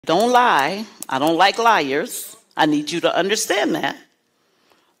Don't lie. I don't like liars. I need you to understand that.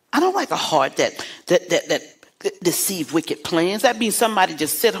 I don't like a heart that deceive wicked plans. That means somebody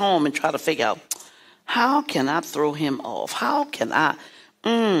just sit home and try to figure out, how can I throw him off? How can I,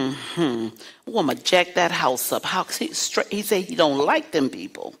 I'm going to jack that house up. He said he don't like them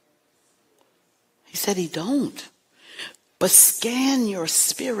people. He said he don't. But scan your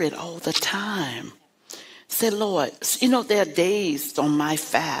spirit all the time. Say, Lord, there are days on my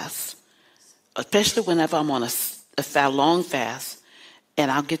fast, especially whenever I'm on a long fast, and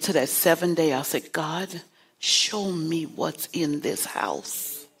I'll get to that 7th day, I'll say, God, show me what's in this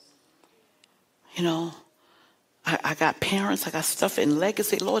house. I got parents, I got stuff in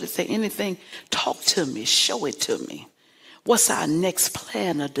legacy. Lord, if there's anything, talk to me, show it to me. What's our next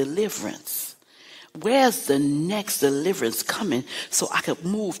plan of deliverance? Where's the next deliverance coming so I could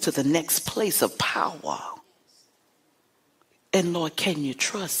move to the next place of power? And Lord, can you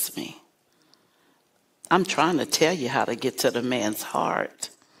trust me? I'm trying to tell you how to get to the man's heart.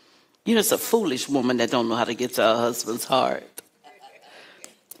 It's a foolish woman that don't know how to get to her husband's heart.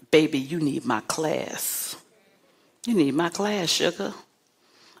 Baby, you need my class. You need my class, sugar.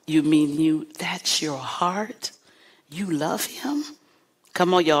 You mean that's your heart? You love him?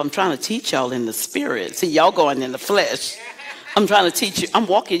 Come on, y'all. I'm trying to teach y'all in the spirit. See, y'all going in the flesh. I'm trying to teach you. I'm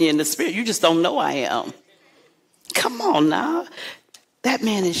walking you in the spirit. You just don't know I am. Come on now. That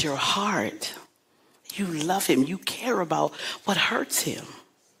man is your heart. You love him. You care about what hurts him.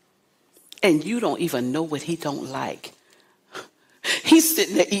 And you don't even know what he don't like. He's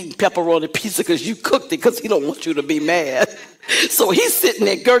sitting there eating pepperoni pizza because you cooked it because he don't want you to be mad. So he's sitting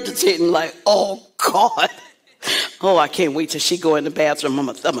there gurgitating like, oh, God. Oh, I can't wait till she go in the bathroom. I'm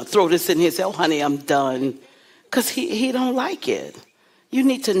gonna throw this in here and say, oh, honey, I'm done. Because he don't like it. You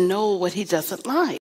need to know what he doesn't like.